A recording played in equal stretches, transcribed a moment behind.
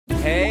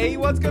Hey,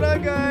 what's going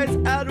on, guys?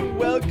 And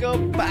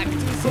welcome back to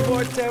some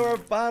more tower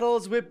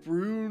battles with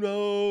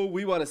Bruno.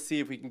 We want to see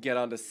if we can get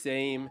on the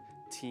same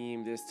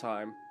team this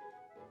time.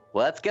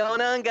 What's going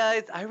on,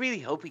 guys? I really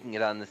hope we can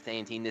get on the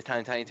same team this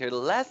time, TinyTurtle.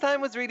 Last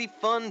time was really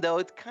fun, though.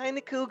 It's kind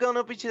of cool going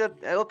up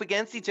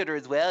against each other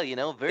as well, you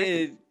know?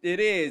 It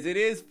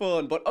is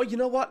fun. But, oh, you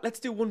know what? Let's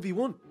do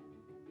 1v1.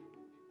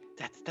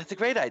 That's a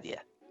great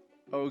idea.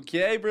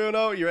 Okay,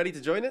 Bruno, you ready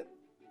to join it?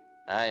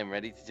 I am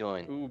ready to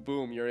join. Ooh,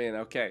 boom, you're in.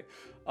 Okay.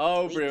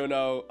 Oh, Sweet.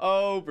 Bruno.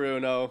 Oh,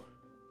 Bruno.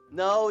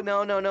 No.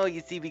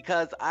 You see,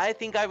 because I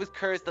think I was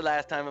cursed the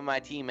last time with my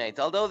teammates.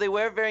 Although they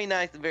were very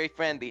nice and very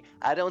friendly,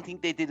 I don't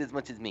think they did as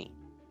much as me.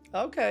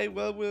 Okay,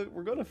 well,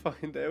 we're going to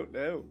find out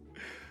now.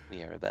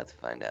 We are about to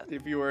find out.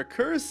 If you were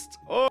cursed,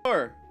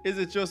 or is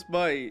it just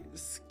my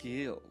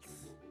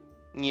skills?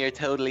 You're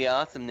totally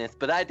awesomeness,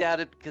 but I doubt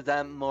it because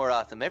I'm more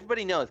awesome.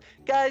 Everybody knows.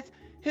 Guys,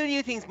 who do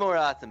you think's more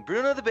awesome?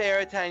 Bruno the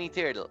Bear or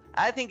TinyTurtle?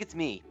 I think it's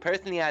me.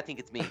 Personally, I think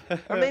it's me.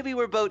 Or maybe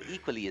we're both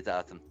equally as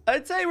awesome.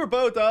 I'd say we're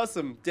both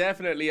awesome.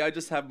 Definitely, I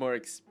just have more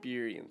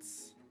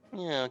experience.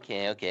 Yeah,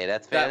 okay,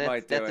 that's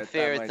fair. That's a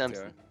fair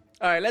assumption.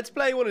 Alright, let's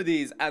play one of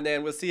these and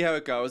then we'll see how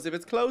it goes. If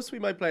it's close, we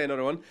might play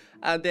another one.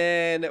 And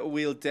then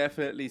we'll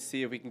definitely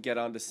see if we can get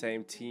on the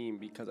same team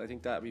because I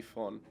think that'd be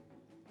fun.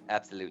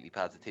 Absolutely,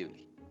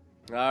 positively.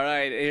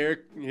 Alright,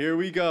 here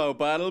we go.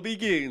 Battle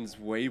begins.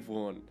 Wave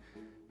 1.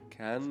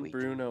 Can Sweet.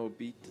 Bruno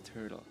beat the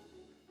turtle?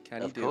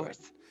 Can he do Of course.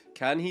 it?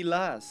 Can he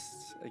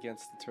last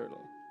against the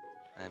turtle?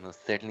 I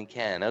most certainly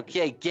can.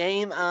 Okay,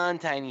 game on,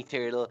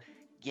 TinyTurtle.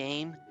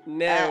 Game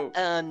Now,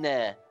 on.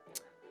 Now,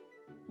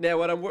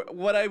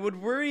 what I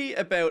would worry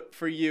about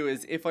for you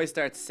is if I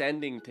start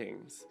sending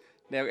things.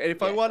 Now,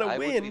 if I want to I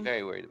would be win,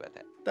 very worried about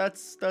that.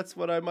 that's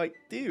what I might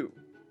do.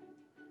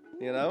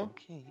 You know?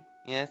 Okay.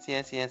 Yes.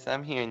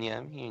 I'm hearing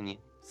you.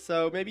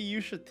 So maybe you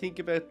should think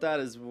about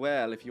that as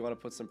well if you want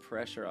to put some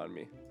pressure on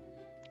me.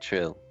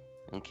 True.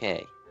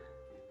 Okay.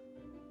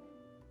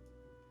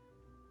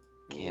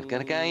 Okay, I've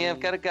got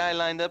a guy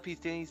lined up. He's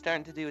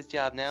starting to do his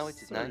job now,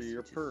 which is nice.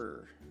 You're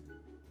purr.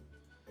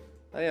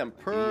 I am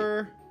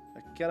purr.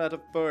 I cannot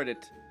afford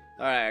it.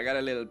 Alright, I got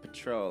a little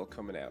patrol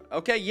coming out.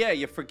 Okay, yeah,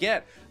 you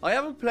forget. I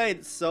haven't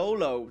played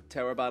solo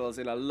tower battles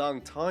in a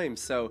long time,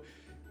 so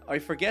I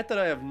forget that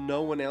I have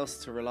no one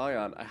else to rely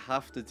on. I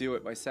have to do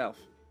it myself.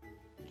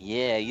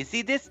 Yeah, you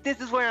see, this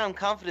is where I'm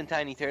confident,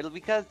 TinyTurtle,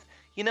 because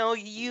you know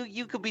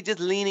you could be just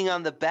leaning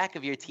on the back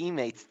of your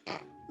teammates.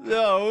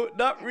 No,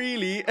 not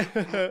really.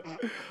 I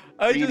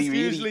Really?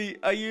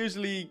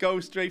 usually go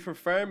straight for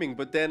farming,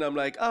 but then I'm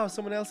like, oh,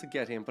 someone else will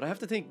get him. But I have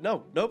to think,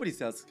 no, nobody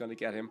else is going to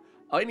get him.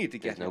 I need to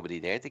get him. There's nobody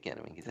there to get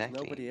him, exactly.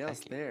 There's nobody else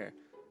there.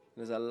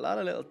 There's a lot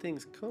of little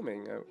things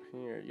coming out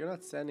here. You're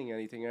not sending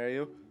anything, are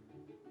you?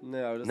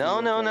 No,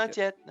 No, not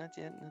yet,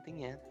 nothing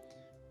yet.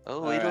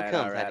 Oh, it'll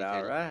come,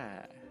 TinyTurtle.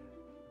 Alright.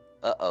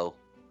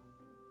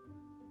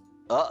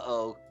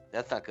 Uh-oh,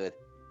 that's not good.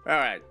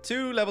 Alright,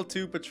 2 level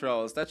 2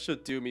 patrols. That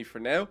should do me for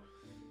now.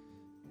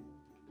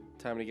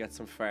 Time to get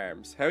some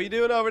farms. How you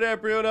doing over there,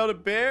 Bruno the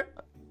Bear?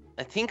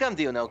 I think I'm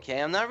doing okay.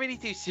 I'm not really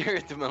too sure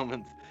at the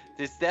moment.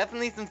 There's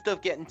definitely some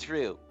stuff getting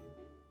through.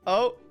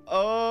 Oh,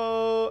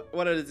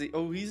 what is he?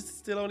 Oh, he's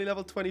still only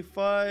level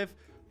 25.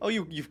 Oh,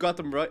 you've got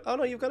them right. Oh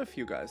no, you've got a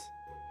few guys.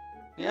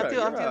 Yeah, I'm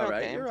doing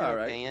okay. You're all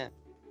right. Yeah.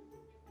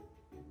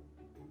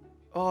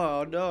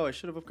 Oh no, I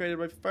should have upgraded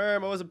my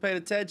farm. I wasn't paying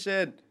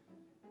attention.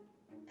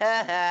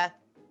 Haha.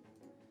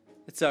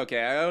 It's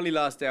okay. I only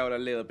lost out a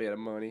little bit of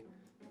money.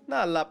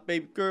 Not a lot,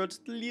 baby girl.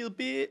 Just a little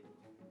bit.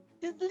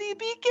 Just a little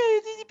bit,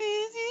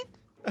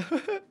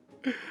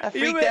 I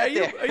freaked out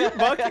there. Are you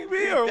mocking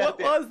me or what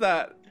was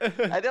that?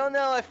 I don't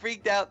know. I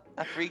freaked out,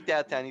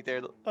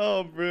 TinyTurtle.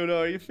 Oh,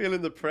 Bruno, are you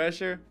feeling the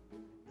pressure?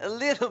 A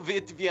little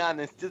bit, to be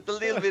honest. Just a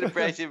little bit of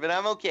pressure, but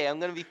I'm okay. I'm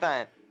gonna be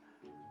fine.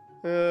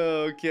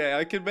 Okay,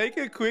 I can make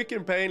it quick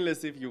and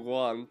painless if you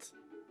want.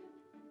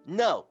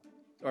 No.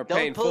 Or Don't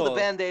painful. pull the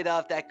band-aid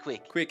off that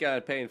quick. Quick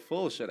and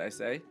painful, should I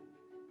say?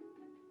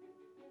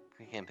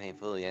 Quick and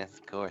painful, yes,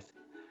 of course.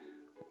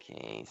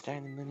 Okay,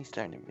 money's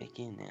starting to make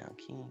in now.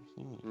 Okay.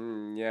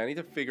 Yeah, I need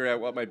to figure out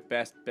what my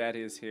best bet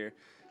is here.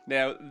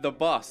 Now, the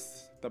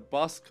boss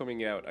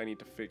coming out, I need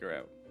to figure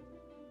out.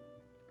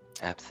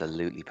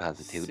 Absolutely,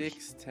 positively.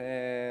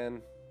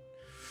 610.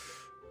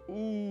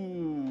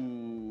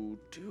 Ooh,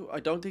 dude,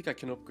 I don't think I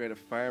can upgrade a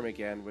farm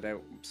again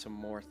without some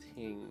more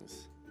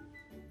things.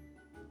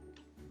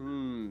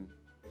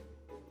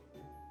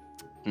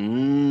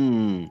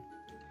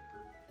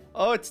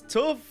 Oh, it's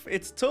tough.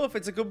 It's tough.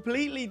 It's a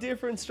completely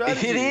different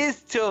strategy. It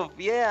is tough.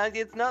 Yeah,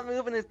 it's not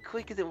moving as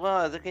quick as it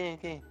was.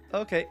 Okay.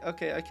 Okay,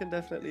 I can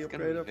definitely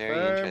upgrade a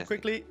farm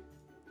quickly.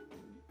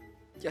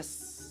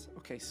 Yes.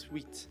 Okay,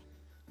 sweet.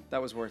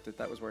 That was worth it.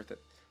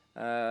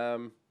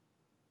 Okay,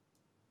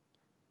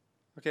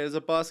 there's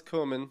a boss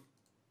coming.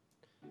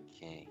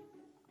 Okay.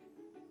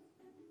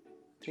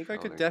 I think I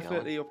could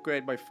definitely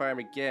upgrade my farm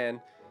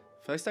again.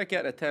 If I start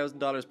getting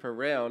 $1,000 per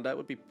round, that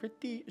would be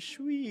pretty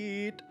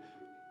sweet.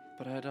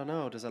 But I don't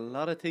know. There's a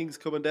lot of things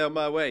coming down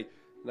my way.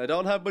 And I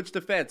don't have much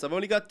defense. I've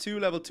only got 2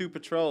 level 2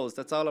 patrols.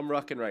 That's all I'm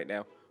rocking right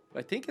now. But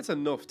I think it's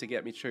enough to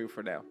get me through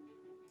for now.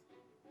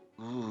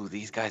 Ooh,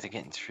 these guys are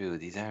getting through.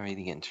 These are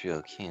really getting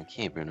through.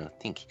 Okay, Bruno.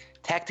 Think.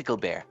 Tactical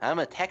bear. I'm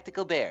a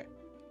tactical bear.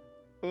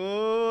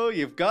 Oh,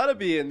 you've got to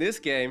be in this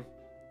game.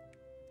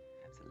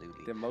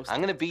 Absolutely.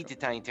 I'm going to beat the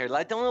TinyTurtle.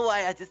 I don't know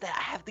why. I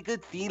have the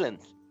good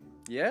feelings.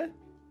 Yeah?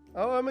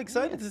 Oh, I'm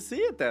excited to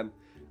see it then.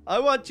 I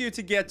want you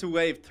to get to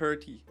wave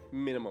 30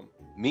 minimum.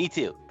 Me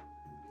too.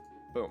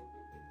 Boom.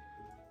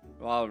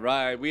 All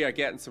right, we are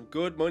getting some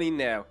good money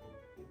now.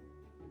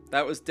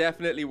 That was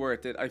definitely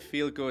worth it. I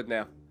feel good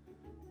now.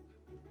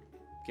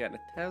 Getting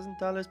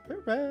 $1,000 per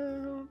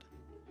round.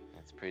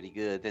 That's pretty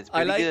good. That's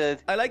pretty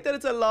good. I like that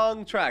it's a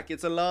long track.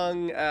 It's a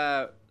long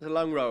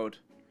road.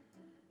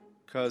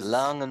 Cause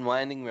long and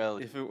winding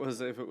road. If it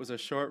was a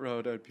short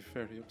road, I'd be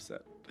very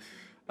upset.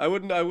 I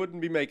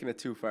wouldn't be making it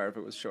too far if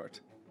it was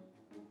short.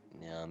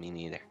 No, me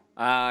neither.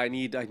 I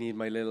need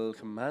my little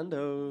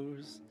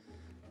commandos.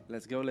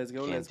 Let's go.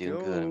 I'm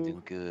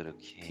doing good.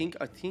 Okay.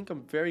 I think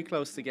I'm very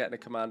close to getting a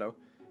commando.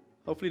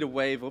 Hopefully the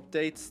wave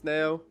updates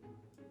now.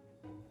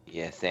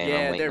 Yeah, same. Yeah,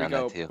 I'm waiting there we on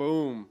go. that too.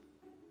 Boom.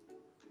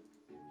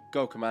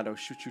 Go, commando.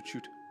 Shoot.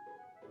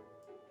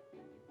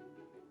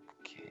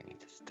 Okay, I need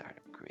to start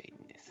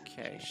upgrading this.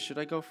 Okay, should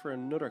I go for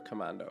another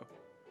commando?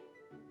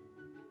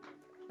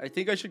 I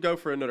think I should go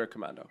for another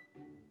commando.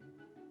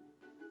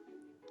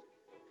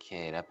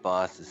 Okay, that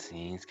boss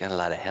he's got a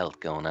lot of health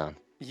going on.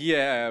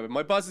 Yeah,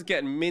 my boss is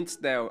getting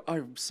minced now.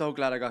 I'm so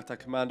glad I got that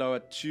commando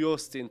at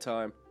just in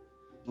time.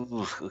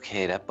 Ooh,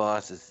 okay, that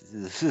boss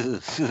is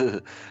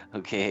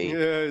okay.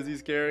 Yeah, is he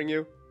scaring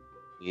you?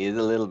 He is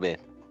a little bit.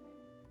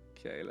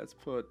 Okay, let's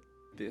put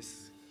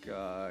this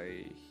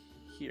guy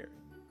here.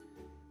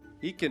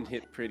 He can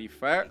hit pretty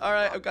far. All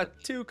right, I've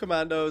got 2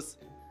 commandos.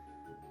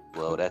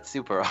 Whoa, that's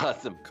super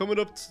awesome. Coming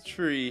up to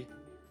 3.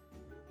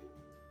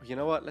 You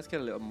know what? Let's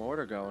get a little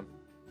mortar going.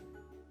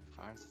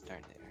 Farms are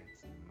starting to earn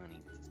some money.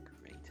 This is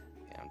great.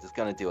 Yeah, I'm just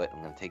gonna do it.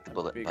 I'm gonna take the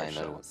bullet and buy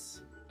another one.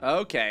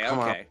 Okay. Come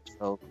on.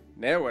 So,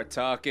 now we're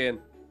talking.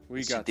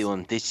 This should do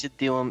him. This should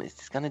do him. Is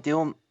this gonna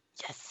do him?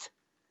 Yes.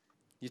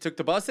 You took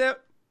the boss out?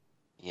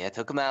 Yeah, I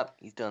took him out.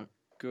 He's done.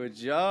 Good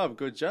job.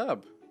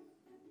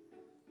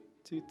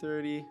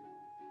 230.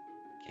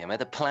 Okay, I'm at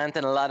the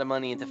planting a lot of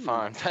money into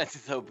farms. I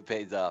just hope it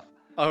pays off.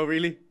 Oh,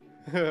 really?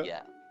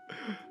 Yeah.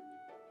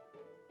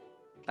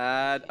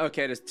 And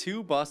okay, there's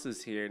 2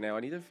 bosses here now. I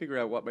need to figure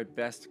out what my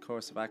best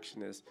course of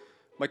action is.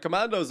 My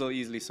commandos will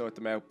easily sort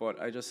them out, but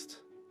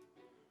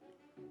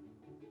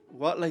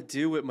what'll I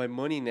do with my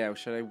money now?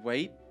 Should I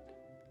wait?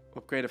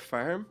 Upgrade a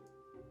farm?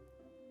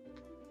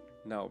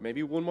 No,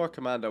 maybe 1 more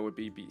commando would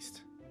be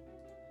beast.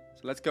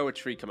 So let's go with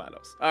 3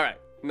 commandos. Alright,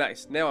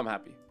 nice. Now I'm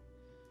happy.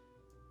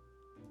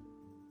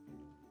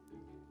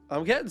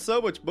 I'm getting so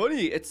much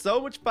money. It's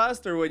so much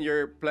faster when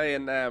you're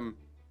playing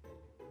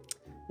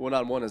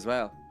one-on-one as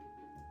well.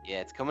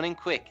 Yeah, it's coming in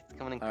quick.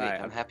 Right,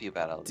 I'm happy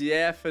about all this.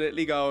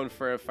 Definitely going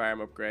for a farm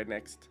upgrade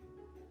next.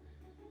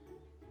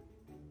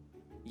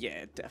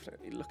 Yeah,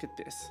 definitely. Look at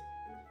this.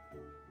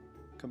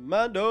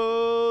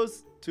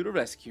 Commandos to the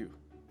rescue.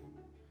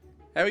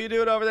 How are you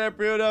doing over there,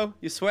 Bruno?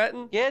 You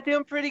sweating? Yeah,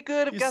 doing pretty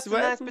good. I've got some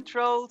nice sweating?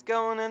 patrols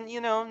going, and you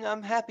know,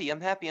 I'm happy. I've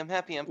got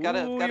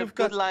a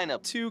good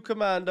lineup. 2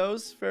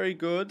 commandos. Very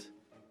good.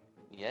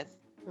 Yes.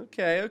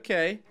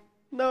 Okay.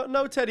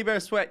 No teddy bear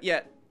sweat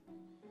yet.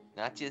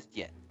 Not just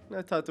yet.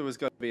 I thought there was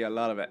going to be a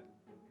lot of it.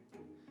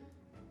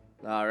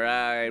 All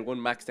right, 1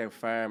 maxed out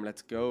farm.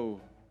 Let's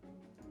go.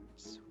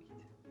 Sweet.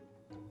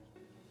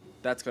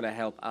 That's going to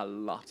help a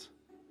lot.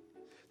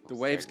 The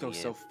waves go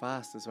so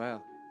fast as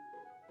well.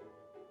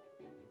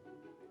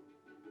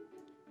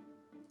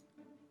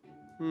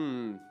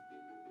 Good.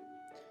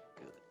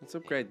 Let's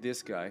upgrade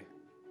this guy.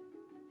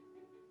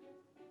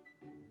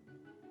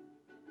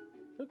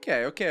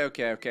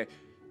 Okay.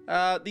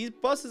 These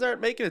buses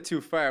aren't making it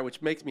too far,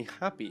 which makes me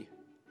happy.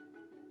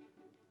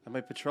 And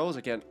my patrols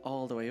are getting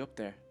all the way up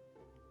there.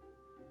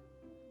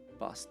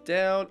 Boss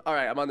down. All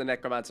right, I'm on the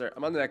necromancer.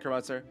 What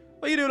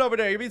are you doing over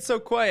there? You're being so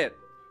quiet.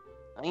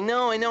 I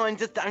know.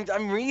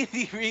 I'm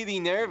really, really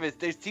nervous.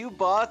 There's 2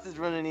 bosses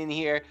running in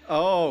here.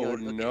 Oh,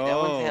 no. no. That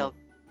one's health.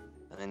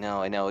 I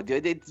know.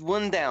 Dude, it's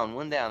one down.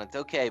 It's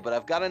okay, but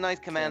I've got a nice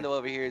commando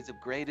over here. It's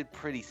upgraded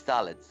pretty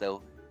solid,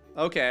 so...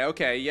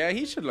 Okay. Yeah,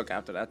 he should look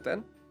after that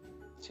then.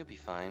 Should be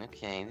fine.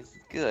 Okay, this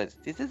is good.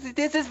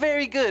 This is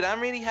very good. I'm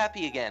really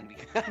happy again.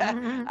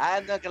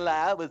 I'm not gonna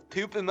lie, I was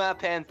pooping my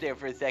pants there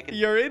for a second.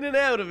 You're in and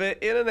out of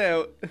it, in and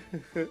out.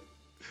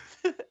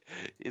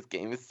 This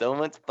game is so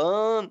much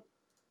fun.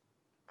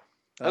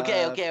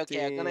 Okay. I'm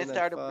gonna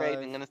start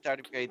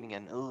upgrading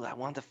again. Oh, I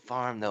want the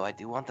farm though. I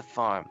do want the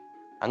farm.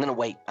 I'm gonna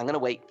wait. I'm gonna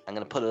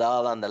put it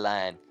all on the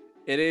line.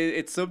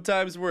 It's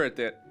sometimes worth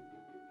it.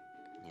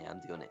 Yeah, I'm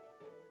doing it.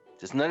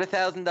 Just another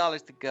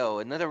 $1,000 to go.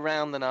 Another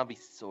round, then I'll be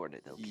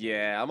sorted. Okay.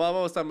 Yeah, I'm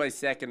almost on my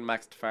 2nd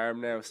maxed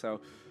farm now,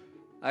 so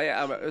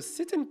I'm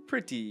sitting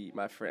pretty,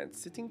 my friend.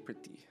 Sitting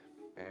pretty.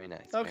 Very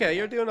nice. Okay,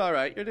 you're doing all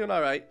right.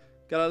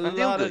 Got a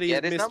lot of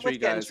these mystery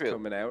guys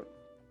coming out.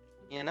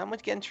 Yeah, not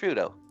much getting through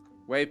though.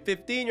 Wave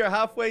 15, you're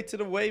halfway to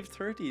the wave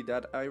 30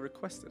 that I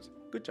requested.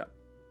 Good job.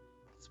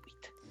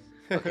 Sweet.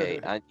 Okay,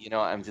 you know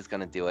what? I'm just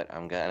gonna do it.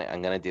 I'm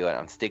gonna do it.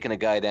 I'm sticking a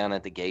guy down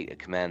at the gate, a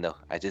commando.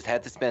 I just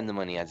had to spend the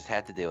money. I just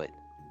had to do it.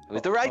 It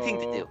was the right thing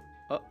to do.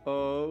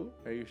 Uh-oh.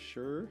 Are you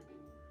sure?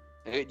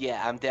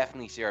 Yeah, I'm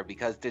definitely sure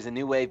because there's a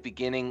new wave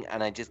beginning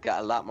and I just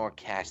got a lot more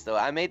cash. So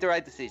I made the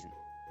right decision.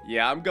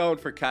 Yeah, I'm going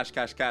for cash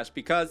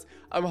because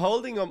I'm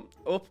holding them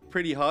up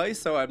pretty high,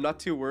 so I'm not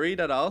too worried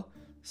at all.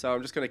 So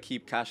I'm just going to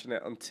keep cashing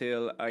it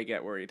until I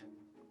get worried.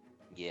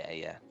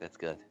 Yeah, that's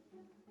good.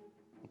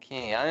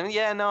 Okay, I'm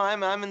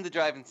in the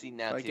driving seat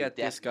now, If I get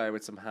this guy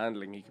with some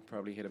handling, he can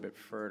probably hit a bit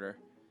further.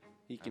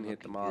 He can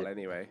hit them all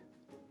anyway.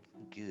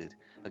 Good.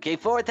 Okay,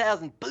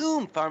 4,000.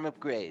 Boom! Farm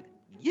upgrade.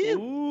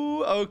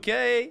 Ooh,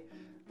 okay.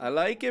 I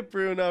like it,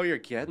 Bruno. You're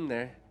getting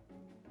there.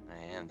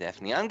 I am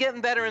definitely. I'm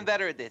getting better and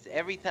better at this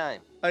every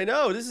time. I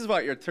know. This is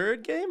what, your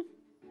third game?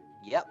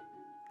 Yep.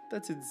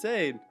 That's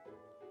insane.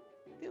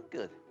 Doing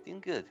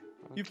good.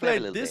 You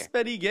played this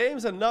many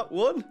games and not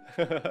one?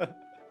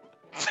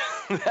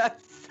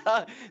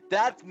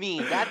 That's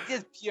mean. That's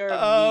just pure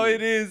Oh, mean.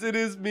 it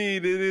is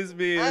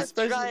mean. I'm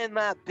trying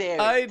my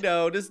best. I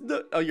know.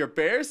 Oh, you're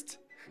Bearst?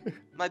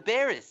 My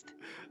barest.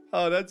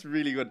 Oh, that's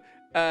really good.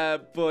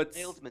 But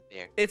My ultimate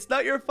bear. it's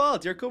not your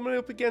fault. You're coming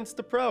up against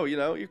the pro, you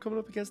know? You're coming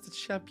up against the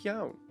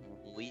champion.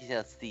 We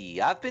shall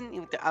see.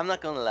 I'm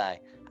not gonna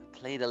lie. I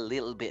played a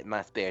little bit in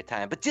my spare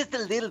time, but just a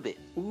little bit.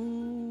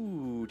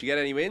 Ooh, did you get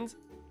any wins?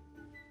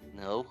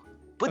 No,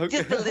 but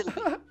just a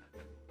little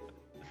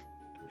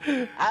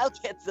bit. I'll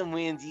get some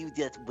wins. You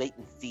just wait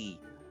and see.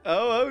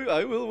 Oh,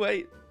 I will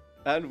wait.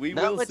 And we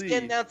will see. Not much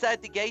getting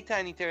outside the gate,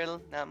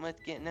 TinyTurtle. Not much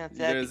getting outside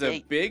the gate. There's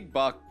a big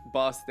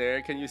boss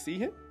there. Can you see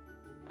him?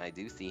 I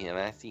do see him.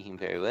 I see him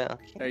very well.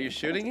 Are you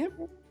shooting him?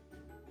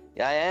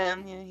 Yeah, I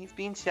am. Yeah, he's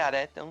being shot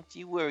at. Don't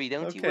you worry.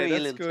 Don't you worry,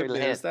 that's little good turtle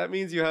news. head. That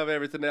means you have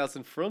everything else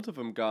in front of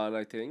him gone,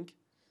 I think.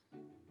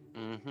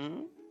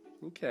 Mm-hmm.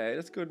 Okay,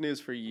 that's good news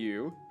for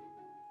you.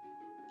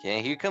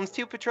 Okay, here comes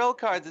 2 patrol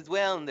cars as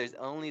well, and there's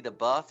only the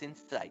boss in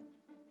sight.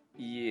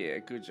 Yeah,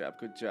 good job.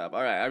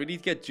 All right, I need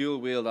to get dual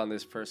wheeled on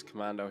this first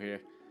commando here.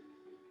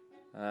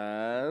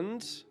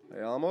 And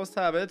I almost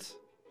have it.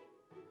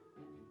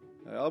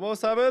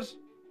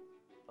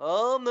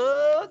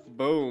 Almost.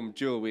 Boom,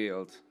 dual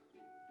wheeled.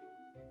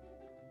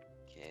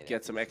 Okay,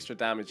 Get some extra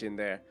damage in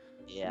there.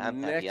 Yeah, I'm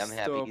Next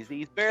happy. up-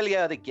 He's barely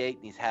out of the gate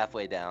and he's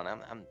halfway down.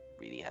 I'm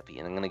really happy,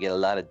 and I'm gonna get a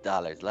lot of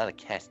dollars, a lot of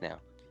cash now.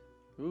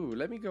 Ooh,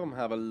 let me go and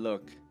have a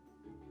look.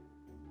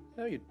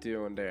 How you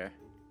doing there?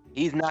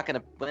 He's not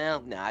gonna.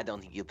 Well, no, I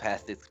don't think he'll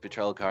pass this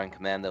patrol car and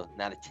commando.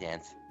 Not a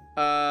chance.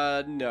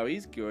 No,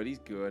 he's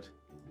good.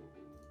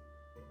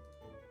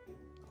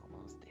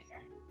 Almost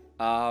there.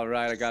 All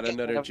right, I got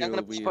another I'm dual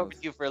gonna pop over wheels.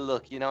 to you for a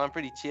look. You know, I'm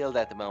pretty chilled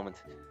at the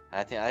moment.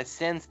 I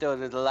sense though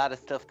there's a lot of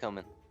stuff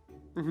coming.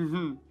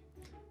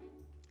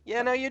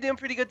 Yeah, no, you're doing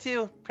pretty good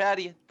too. Proud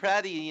of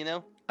you. You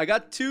know. I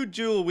got 2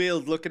 dual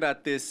wheels looking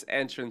at this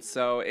entrance,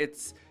 so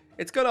it's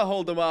gonna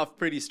hold them off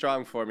pretty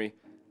strong for me.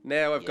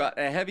 Now I've got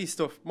a heavy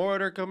stuff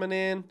mortar coming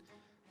in.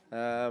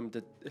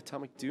 The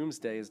Atomic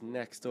Doomsday is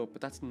next up,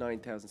 but that's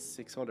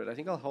 9,600. I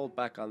think I'll hold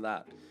back on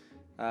that.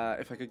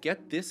 If I could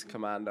get this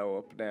commando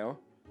up now,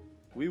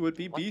 we would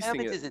be beasting it. What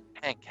damage is a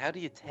tank? How do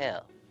you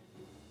tell?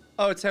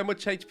 Oh, it's how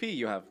much HP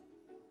you have.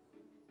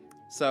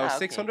 So okay.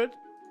 600?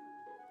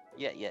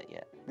 Yeah.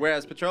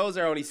 Whereas patrols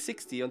are only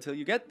 60 until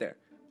you get there,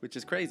 which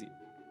is crazy.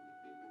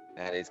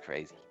 That is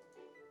crazy.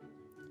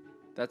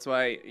 That's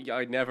why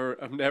I'm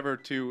never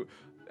too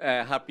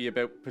happy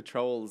about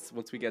patrols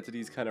once we get to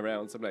these kind of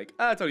rounds. I'm like,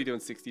 it's only doing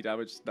 60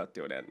 damage, it's not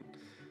doing anything.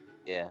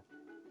 Yeah.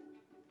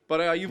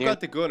 But you've got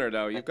the gunner,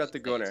 though. You've got the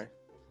gunner.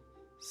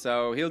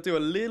 So he'll do a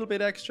little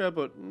bit extra,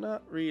 but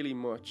not really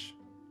much.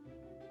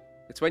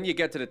 It's when you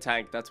get to the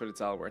tank, that's when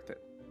it's all worth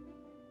it.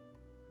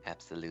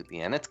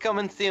 Absolutely. And it's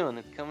coming soon.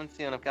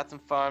 I've got some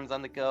farms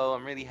on the go.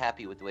 I'm really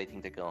happy with the way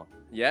things are going.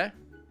 Yeah?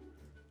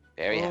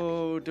 Very happy.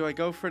 Oh, do I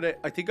go for the...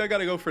 I think I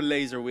gotta go for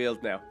laser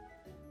wheeled now.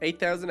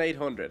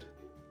 8,800.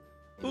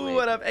 Ooh,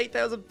 and I have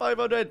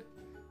 8,500.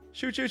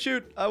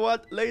 Shoot. I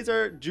want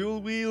laser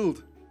dual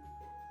wheeled.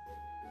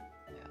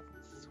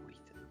 Sweet.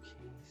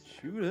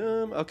 Okay. Shoot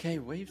him. Okay,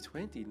 wave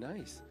 20.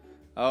 Nice.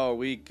 Oh,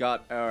 we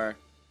got our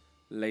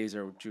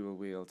laser dual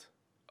wheeled.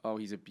 Oh,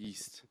 he's a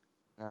beast.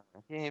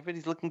 Okay,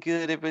 everybody's looking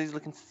good. Everybody's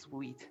looking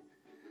sweet.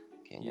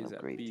 Okay, I'm He's gonna a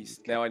upgrade beast.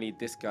 these Now I need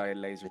this guy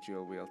laser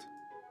dual wheeled.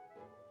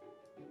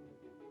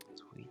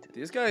 Sweet.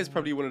 This guy is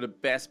probably one of the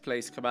best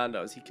placed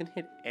commandos. He can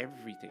hit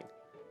everything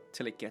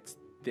till it gets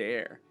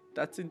there.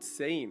 That's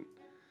insane.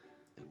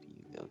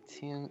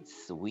 W02.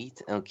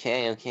 Sweet.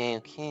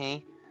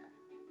 Okay.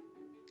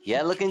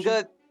 Yeah, looking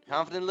good.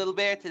 Confident little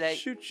bear today.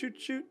 Shoot.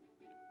 Shoot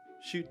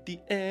the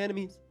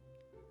enemies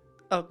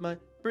of my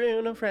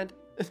Bruno friend.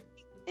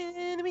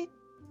 Enemy.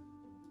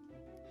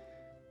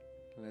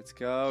 Let's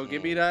go.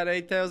 Give me that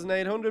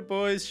 8,800,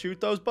 boys.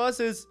 Shoot those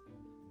bosses.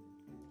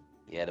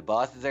 Yeah, the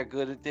bosses are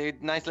good. They're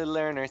nice little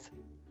learners.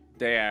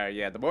 They are,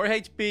 yeah. The more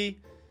HP,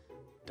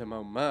 the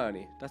more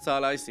money. That's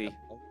all I see.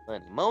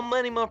 More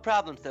money, more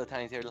problems, though,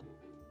 Tiny Turtle.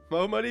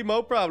 More money,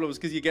 more problems,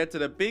 because you get to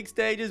the big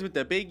stages with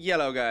the big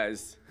yellow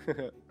guys.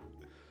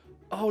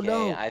 Oh Okay,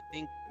 no! I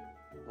think.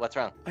 What's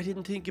wrong? I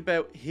didn't think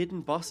about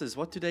hidden bosses.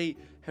 How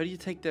do you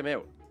take them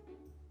out?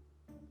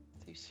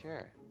 Are you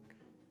sure?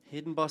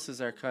 Hidden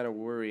bosses are kind of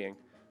worrying.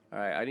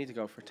 Alright, I need to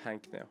go for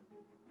tank now.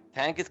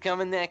 Tank is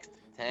coming next.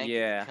 Tank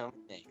Yeah. is coming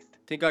next.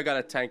 Think I got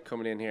a tank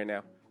coming in here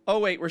now. Oh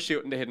wait, we're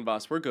shooting the hidden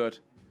boss. We're good.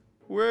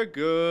 We're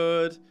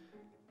good.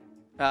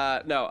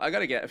 No, I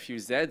gotta get a few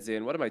Zeds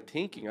in. What am I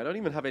thinking? I don't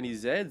even have any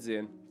Zeds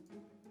in.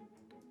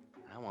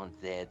 I want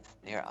Zeds.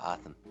 They're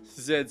awesome.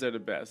 Zeds are the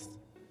best.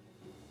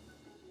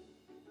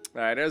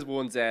 Alright, there's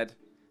one Zed.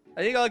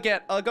 I think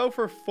I'll go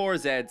for 4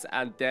 Zeds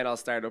and then I'll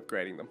start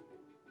upgrading them.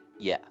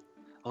 Yeah.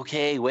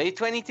 Okay, wave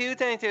 22,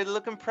 Tiny Turtle,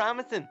 looking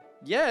promising.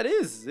 Yeah, it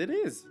is. It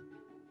is.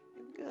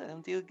 Good,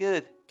 I'm doing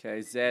good.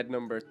 Okay, Zed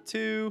number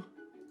 2.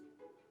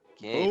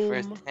 Okay, Boom.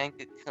 first tank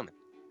is coming.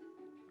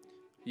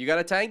 You got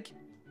a tank?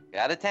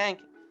 Got a tank.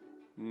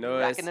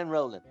 Nice. Racking and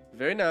rolling.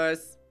 Very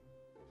nice.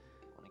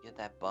 Want to get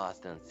that boss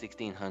done.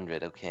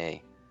 1600.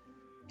 Okay.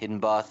 Hidden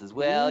boss as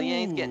well. Yeah,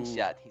 he's getting Ooh.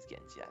 shot. He's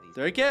getting shot.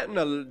 They're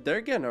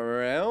getting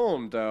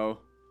around though.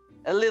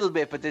 A little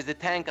bit, but there's a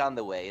tank on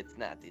the way. It's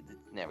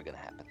never gonna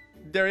happen.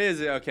 There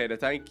is. Okay, the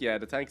tank. Yeah,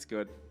 the tank's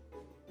good.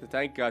 The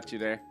tank got you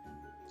there.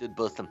 Should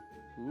bust him.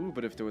 Ooh,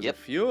 but if there was Yep. a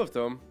few of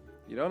them,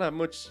 you don't have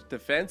much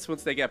defense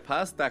once they get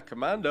past that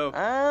commando.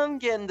 I'm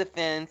getting the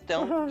fence.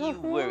 Don't you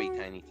worry,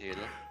 Tiny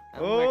Turtle.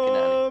 I'm working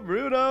on it.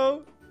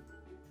 Bruno!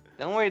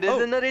 Don't worry, there's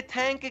Oh. another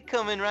tank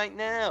coming right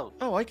now.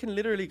 Oh, I can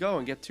literally go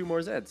and get 2 more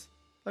Zeds.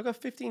 I got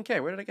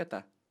 15k. Where did I get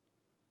that?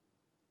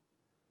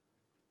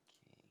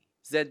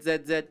 Z Z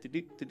Z do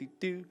do do do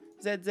do.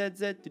 Z Z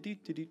Z do do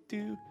do do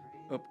do.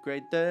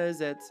 Upgrade the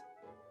Zeds.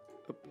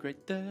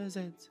 Upgrade the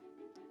Zeds.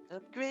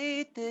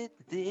 Upgrade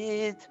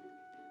it.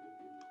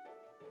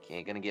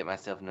 Okay, gonna get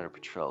myself another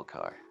patrol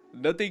car.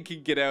 Nothing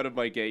can get out of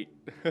my gate.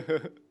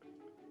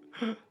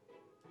 Are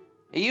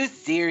you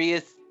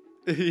serious?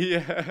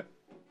 Yeah.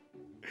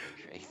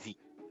 Crazy.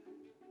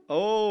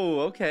 Oh,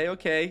 okay,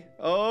 okay.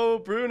 Oh,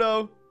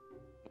 Bruno.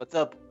 What's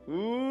up?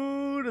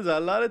 Ooh, there's a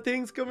lot of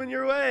things coming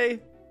your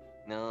way.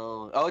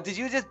 No. Oh, did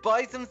you just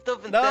buy some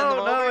stuff and No, send them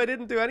no, over? I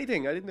didn't do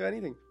anything. I didn't do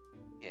anything.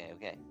 Okay,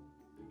 okay.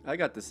 I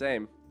got the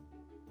same.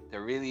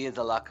 There really is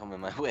a lot coming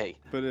my way.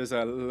 But there's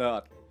a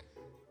lot.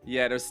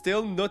 Yeah, there's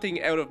still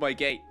nothing out of my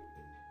gate.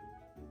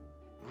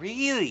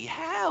 Really?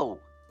 How?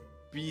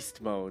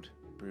 Beast mode,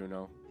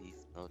 Bruno.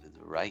 Beast mode is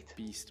right.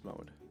 Beast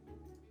mode.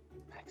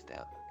 Maxed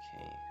out.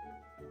 Okay.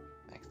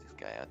 Max this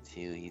guy out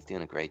too. He's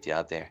doing a great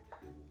job there.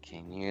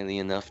 Okay, nearly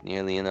enough,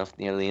 nearly enough,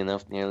 nearly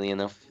enough, nearly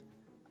enough.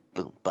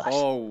 Boom, bush.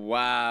 Oh,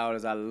 wow.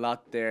 There's a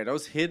lot there.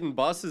 Those hidden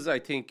bosses, I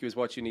think, is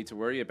what you need to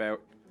worry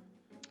about.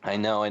 I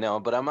know.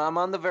 But I'm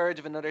on the verge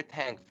of another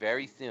tank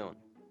very soon.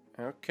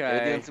 Okay.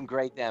 They're doing some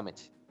great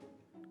damage.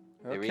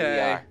 They really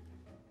Okay. are.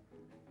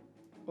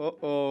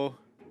 Uh-oh.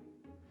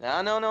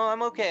 No,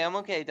 I'm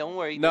okay. Don't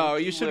worry. No, don't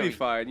you you should be worry.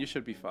 fine. You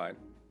should be fine.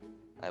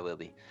 I will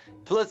be.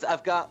 Plus,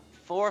 I've got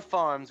 4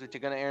 farms, which are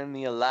going to earn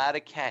me a lot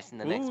of cash in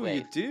the next Ooh,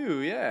 wave. you do,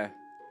 yeah.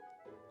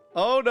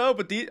 Oh, no,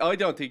 but I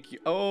don't think you...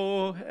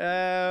 Oh,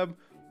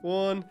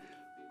 one...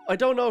 I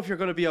don't know if you're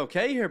going to be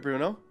okay here,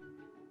 Bruno.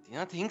 Do you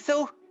not think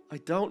so? I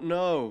don't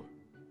know.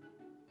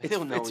 I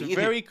don't know It's a either.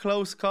 very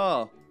close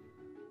call.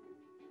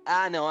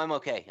 No, I'm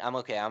okay. I'm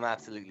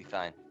absolutely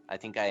fine. I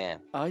think I am.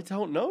 I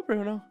don't know,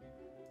 Bruno.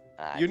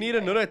 I You think need I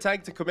am. another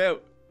tank to come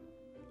out.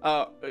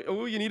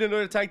 Oh, you need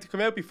another tank to come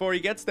out before he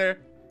gets there.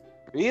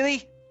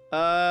 Really?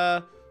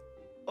 Oh.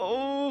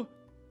 Oh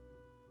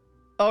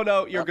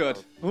no, you're good.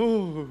 Uh-oh.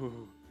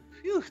 Ooh.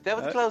 Phew, that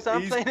was close.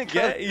 I'm playing it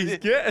close. He's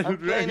getting I'm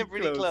playing very it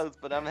pretty close,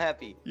 but I'm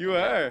happy. You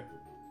are.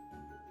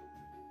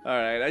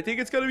 Alright, I think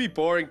it's going to be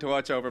boring to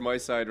watch over my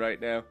side right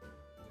now.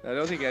 I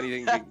don't think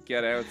anything can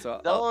get out,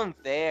 so So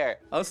unfair.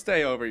 I'll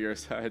stay over your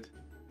side.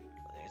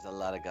 There's a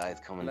lot of guys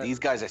coming. Let- These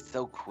guys are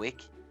so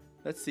quick.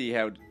 Let's see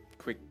how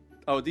quick...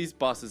 Oh, these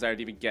bosses aren't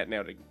even getting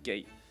out of the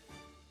gate.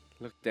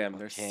 Look them,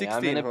 they're Okay, 1600.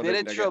 I'm in a bit and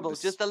of they're trouble.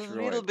 getting Just a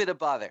destroyed. little bit of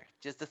bother.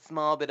 Just a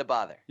small bit of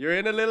bother. You're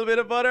in a little bit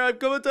of bother. I'm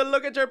coming to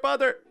look at your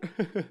bother.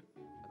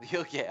 I'll be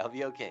okay. I'll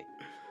be okay.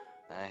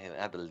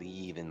 I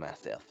believe in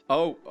myself.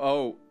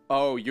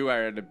 Oh, you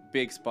are in a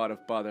big spot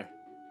of bother.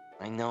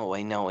 I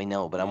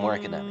know, but I'm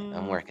working on it.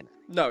 I'm working on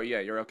it. No, yeah,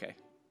 you're okay.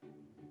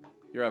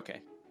 You're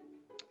okay.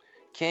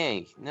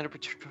 Okay, another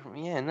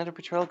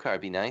patrol car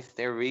would be nice.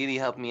 They're really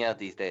helping me out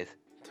these days.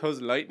 Those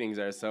lightnings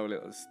are so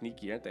little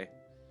sneaky, aren't they?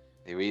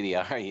 They really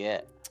are,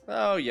 yeah.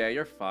 Oh, yeah,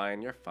 you're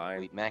fine. You're fine.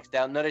 We've maxed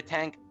out another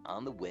tank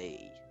on the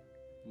way.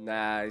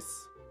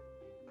 Nice.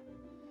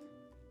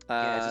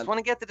 Yeah, I just want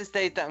to get to the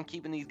stage that I'm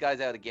keeping these guys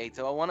out of the gate.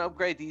 So I want to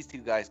upgrade these 2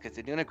 guys because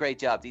they're doing a great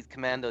job. These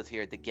commandos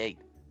here at the gate.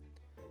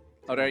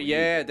 Oh, they're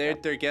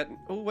getting...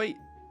 Oh, wait.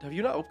 Have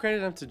you not upgraded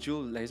them to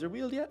dual laser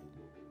wield yet?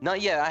 Not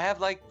yet. I have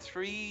like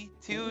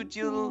 2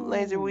 dual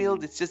laser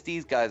wheeled. It's just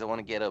these guys I want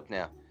to get up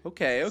now.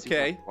 Okay, Super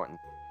okay. important.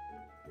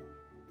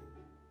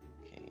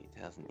 Okay,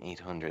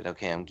 1,800.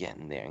 Okay, I'm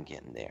getting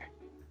there.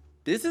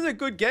 This is a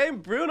good game,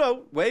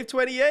 Bruno. Wave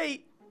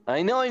 28.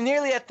 I know, I'm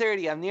nearly at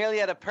 30. I'm nearly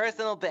at a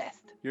personal best.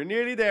 You're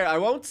nearly there. I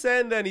won't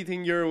send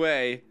anything your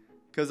way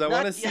because I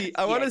want to see.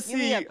 I want to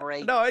see.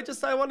 No,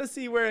 I want to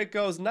see where it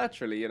goes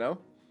naturally. You know.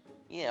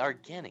 Yeah,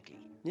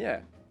 organically.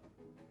 Yeah.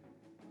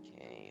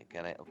 Okay, I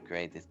gotta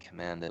upgrade this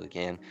commando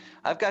again.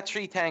 I've got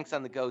 3 tanks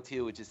on the go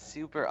too, which is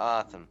super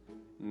awesome.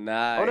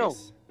 Nice. Oh no!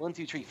 1,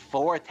 2, 3,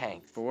 4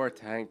 tanks. 4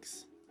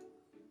 tanks.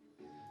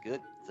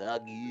 Good. It's all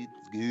good.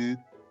 It's good.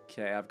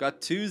 Okay, I've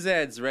got 2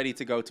 Zeds ready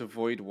to go to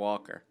Void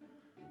Walker,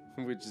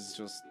 which is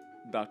just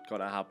not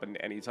gonna happen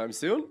anytime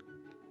soon.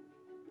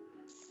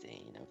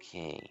 Insane.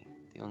 Okay.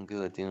 Doing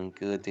good. Doing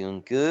good.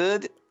 Doing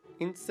good.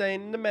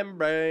 Insane in the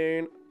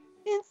membrane.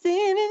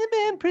 Insane in the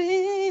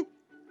membrane.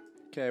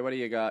 Okay, what do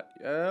you got?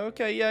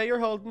 Okay, yeah, you're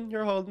holding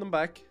them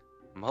back.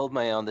 I'm holding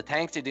my own. The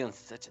tanks are doing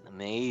such an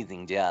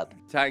amazing job.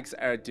 Tanks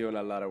are doing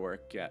a lot of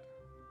work, yeah.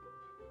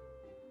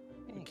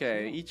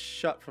 Okay, cool. each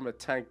shot from a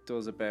tank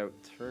does about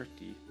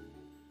 30.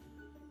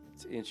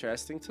 It's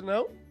interesting to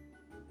know.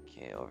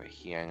 Okay, over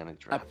here I'm gonna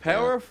drop a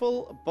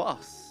powerful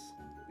boss.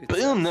 Boom,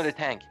 says. another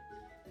tank.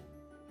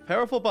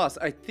 Powerful boss.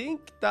 I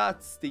think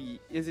that's the...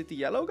 Is it the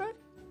yellow guy?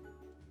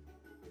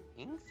 I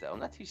think so. I'm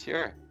not too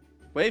sure.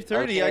 Wave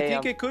 30, okay, I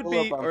think it could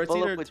be, or it's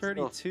either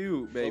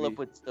 32, stuff. maybe. Full up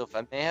with stuff.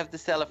 I may have to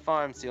sell a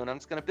farm soon. I'm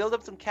just gonna build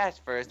up some cash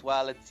first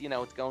while it's,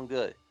 it's going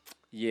good.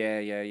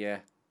 Yeah.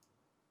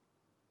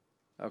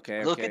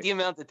 Okay, Look at the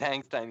amount of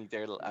tanks,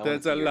 TinyTurtle.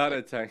 There's a lot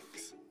of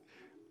tanks.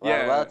 Well,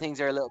 yeah. Well,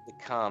 things are a little bit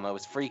calm. I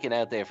was freaking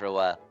out there for a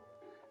while.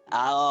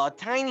 Oh,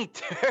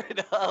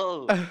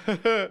 TinyTurtle!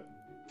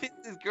 This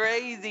is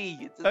crazy.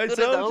 It's as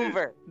good as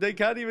over. They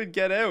can't even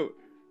get out.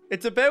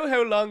 It's about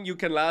how long you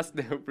can last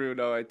now,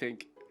 Bruno, I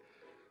think.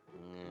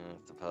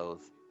 I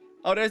suppose.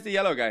 Oh, there's the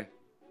yellow guy.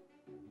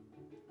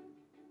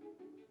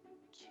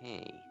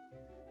 Okay.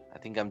 I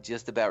think I'm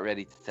just about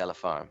ready to sell a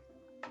farm.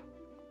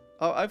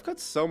 Oh, I've got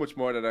so much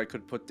more that I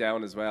could put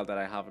down as well that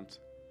I haven't.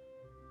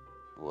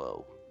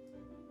 Whoa.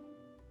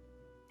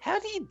 How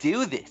do you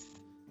do this?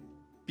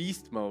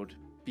 Beast mode.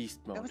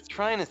 I was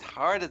trying as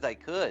hard as I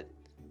could.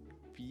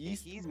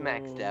 He's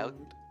maxed out.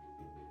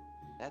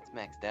 That's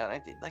maxed out.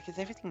 Is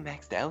everything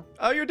maxed out?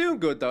 Oh, you're doing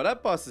good though.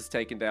 That boss is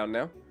taken down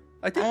now.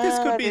 I think this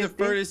could be the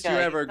furthest you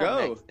ever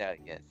go. Maxed out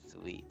yet.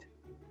 Sweet.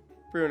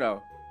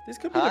 Bruno, this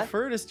could be the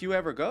furthest you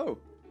ever go.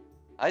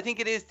 I think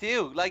it is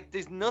too.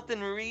 There's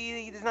nothing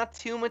really. There's not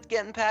too much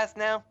getting past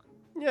now.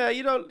 Yeah,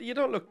 you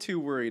don't look too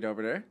worried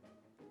over there.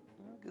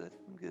 I'm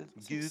good.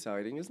 It's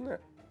exciting, isn't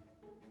it?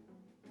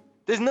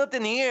 There's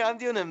nothing here. I'm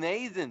doing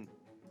amazing.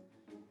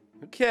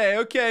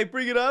 Okay,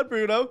 bring it on,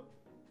 Bruno.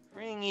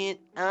 Bring it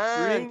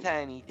on,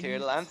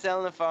 TinyTurtle. I'm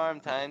selling a farm.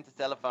 Time to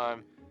sell a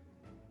farm.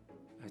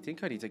 I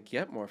think I need to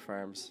get more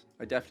farms.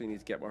 I definitely need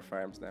to get more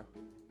farms now.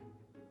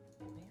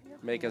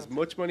 Make as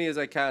much money as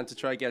I can to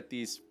try get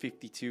these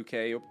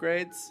 52k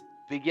upgrades.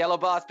 Big yellow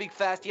boss, big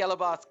fast yellow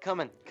boss.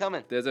 Coming.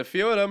 There's a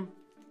few of them.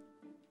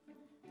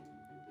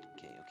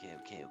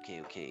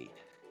 Okay.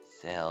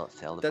 Sell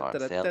the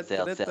farm.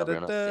 Sell,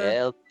 Bruno.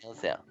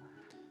 Sell.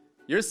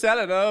 You're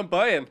selling, I'm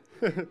buying.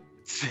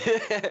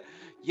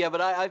 Yeah,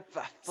 but I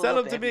sell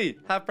them to me.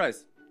 Half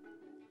price.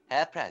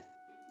 Half price.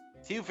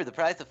 2 for the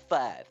price of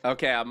 5.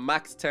 Okay, I'm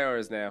max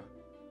towers now.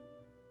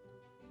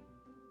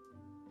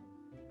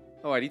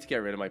 Oh, I need to get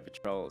rid of my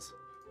patrols.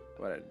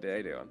 What are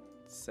they doing?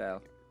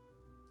 Sell.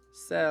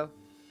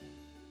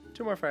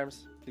 2 more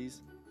farms,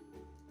 please.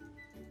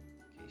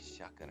 Okay,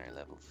 shotgunner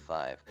level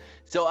 5.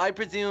 So I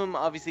presume,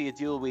 obviously, a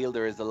dual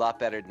wielder is a lot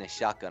better than a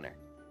shotgunner.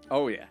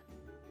 Oh, yeah.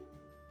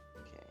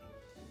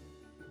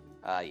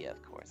 Okay. Yeah,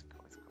 of course.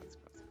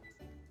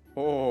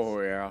 Oh,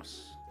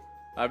 yes.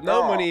 I've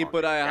no money,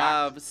 but I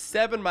have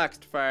 7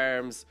 maxed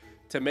farms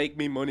to make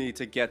me money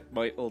to get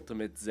my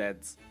ultimate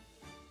Zeds.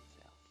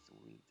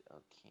 Sweet.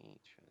 Okay,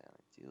 turn down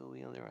a dual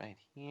wielder right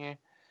here.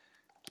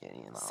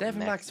 Getting them all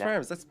 7 maxed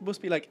farms. That must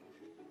be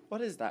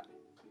what is that?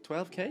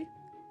 12k?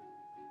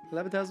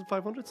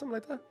 11,500, something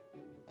like that?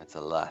 That's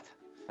a lot.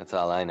 That's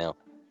all I know.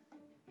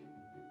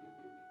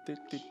 That's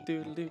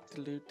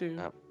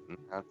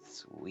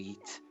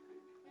sweet.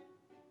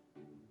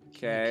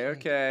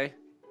 Okay.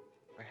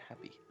 We're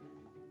happy.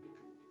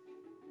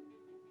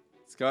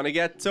 It's gonna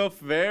get tough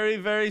very,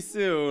 very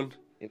soon.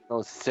 It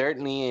most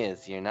certainly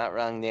is. You're not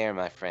wrong there,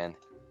 my friend.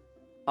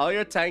 All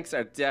your tanks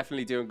are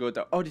definitely doing good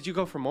though. Oh, did you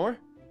go for more?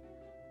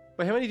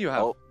 Wait, how many do you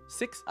have?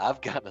 6?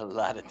 I've got a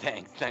lot of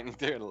tanks,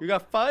 TinyTurtle. You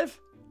got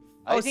 5?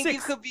 I think 6.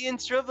 You could be in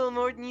trouble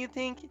more than you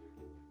think.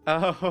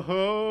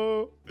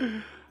 Oh,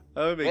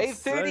 Wave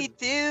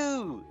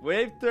 32.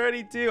 Wave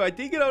 32. I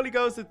think it only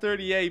goes to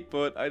 38,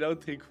 but I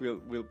don't think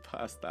we'll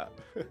pass that.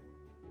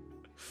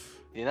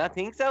 Do you not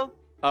think so?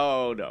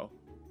 Oh no.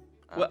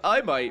 Well, I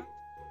might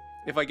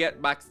if I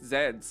get max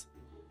Zeds.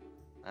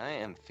 I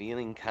am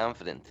feeling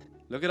confident.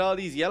 Look at all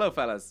these yellow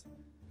fellas.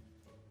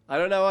 I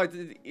don't know.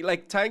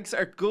 Tanks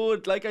are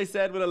good. Like I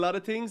said, with a lot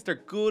of things, they're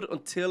good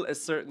until a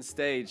certain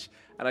stage.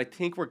 And I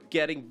think we're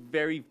getting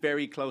very,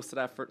 very close to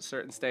that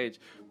certain stage.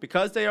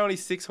 Because they're only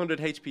 600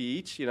 HP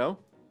each, Yeah.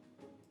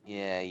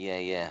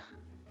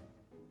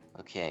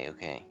 Okay.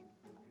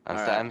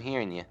 Alright. I'm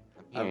hearing you.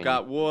 I've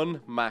got one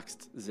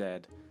maxed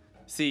Z.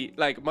 See,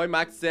 like, my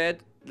maxed Z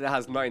that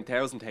has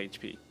 9,000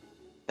 HP.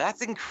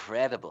 That's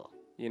incredible.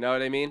 You know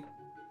what I mean?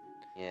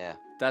 Yeah.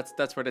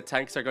 That's where the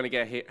tanks are going to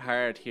get hit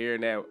hard here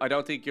now. I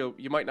don't think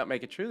you might not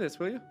make it through this,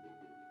 will you?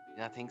 You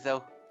don't think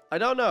so? I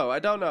don't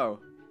know.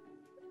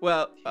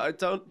 Well, I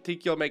don't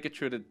think you'll make it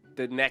through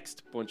the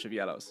next bunch of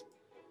yellows.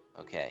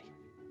 Okay.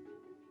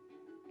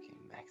 Okay,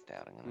 maxed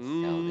out. I'm gonna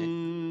sell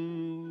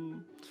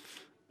it.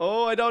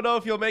 Oh, I don't know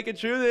if you'll make it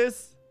through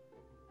this.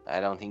 I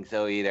don't think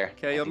so either.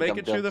 Okay, you'll make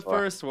it through the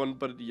first one,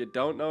 but you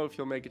don't know if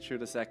you'll make it through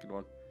the second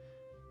one.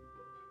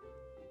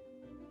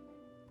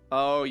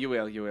 Oh, you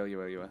will.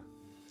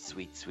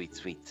 Sweet.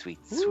 Okay.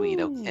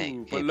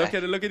 But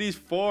look at these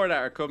 4 that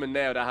are coming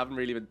now that haven't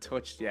really been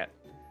touched yet.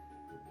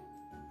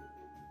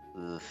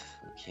 Oof,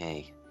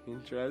 okay.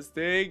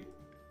 Interesting.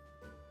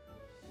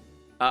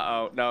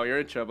 Uh-oh. No, you're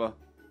in trouble.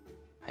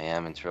 I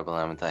am in trouble,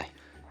 haven't I?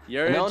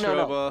 You're in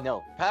trouble.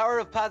 No. Power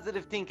of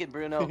positive thinking,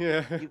 Bruno.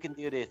 Yeah. You can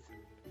do this.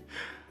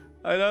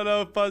 I don't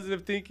know if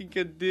positive thinking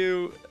can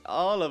do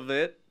all of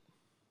it.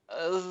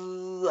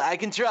 I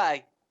can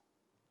try.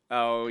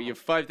 Oh, you have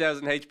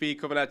 5,000 HP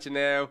coming at you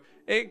now.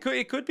 It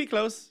could be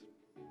close.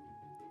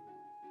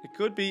 It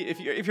could be if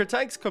your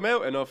tanks come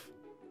out enough.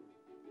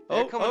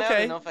 They're coming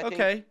out enough, I think.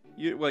 Okay.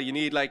 You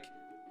need like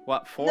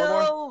what, 4 more?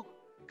 No!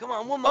 Come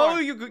on, one more. Oh,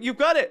 you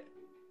got it.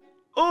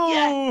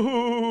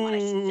 Oh,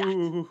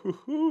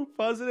 yes.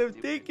 Positive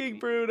thinking,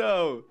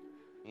 Bruno.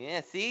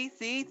 Yeah, see,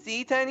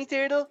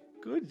 TinyTurtle.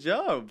 Good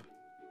job.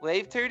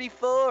 Wave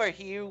 34.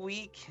 Here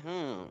we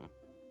come.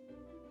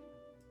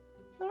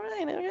 All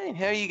right.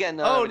 How are you getting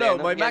on? Oh over no,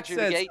 there? my max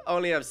says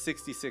only have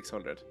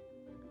 6,600.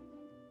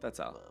 That's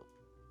all.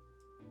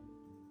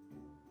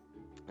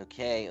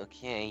 Okay.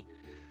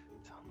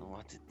 Don't know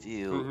what to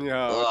do.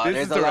 No, this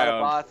there's is the a lot round.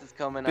 of bosses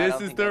coming. This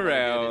is the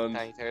round.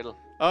 TinyTurtle.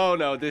 Oh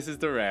no, this is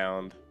the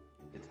round.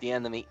 It's the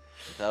end of me.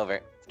 It's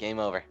over. It's game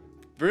over.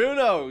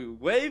 Bruno,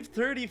 wave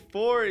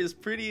 34 is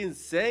pretty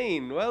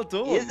insane. Well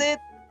done. Is it?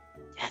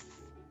 Yes.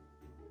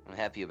 I'm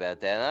happy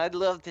about that. I'd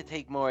love to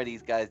take more of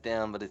these guys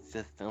down, but it's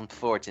just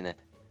unfortunate.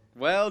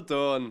 Well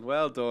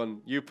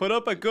done. You put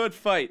up a good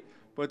fight,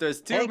 but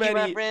there's too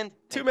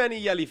many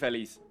yelly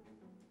fellies.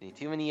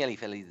 Too many yelly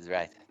fellies is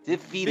right.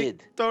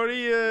 Defeated.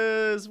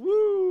 Victorious.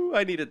 Woo!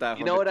 I needed that.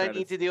 You know what I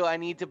need to do? I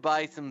need to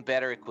buy some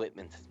better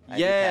equipment.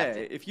 Yeah,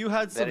 if you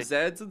had some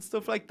Zeds and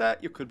stuff like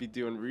that, you could be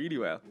doing really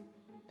well.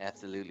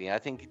 Absolutely. I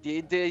think, do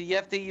you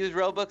have to use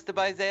Robux to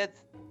buy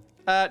Zeds?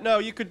 No,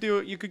 you could do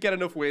it. You could get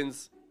enough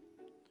wins.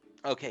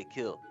 Okay,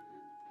 cool.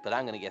 But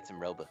I'm going to get some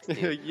Robux,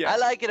 too. Yeah. I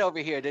like it over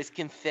here. There's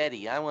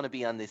confetti. I want to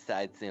be on this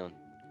side soon.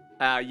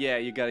 Yeah,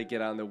 you got to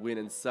get on the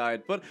winning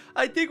side. But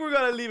I think we're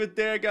going to leave it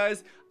there,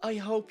 guys. I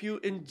hope you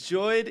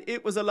enjoyed.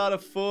 It was a lot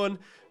of fun.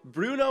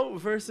 Bruno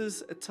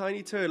versus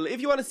TinyTurtle.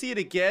 If you want to see it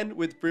again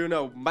with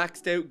Bruno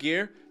maxed out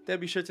gear, then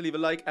be sure to leave a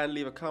like and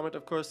leave a comment.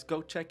 Of course,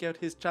 go check out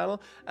his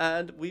channel.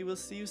 And we will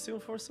see you soon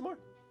for some more.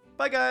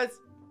 Bye, guys.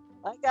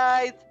 Bye,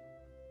 guys.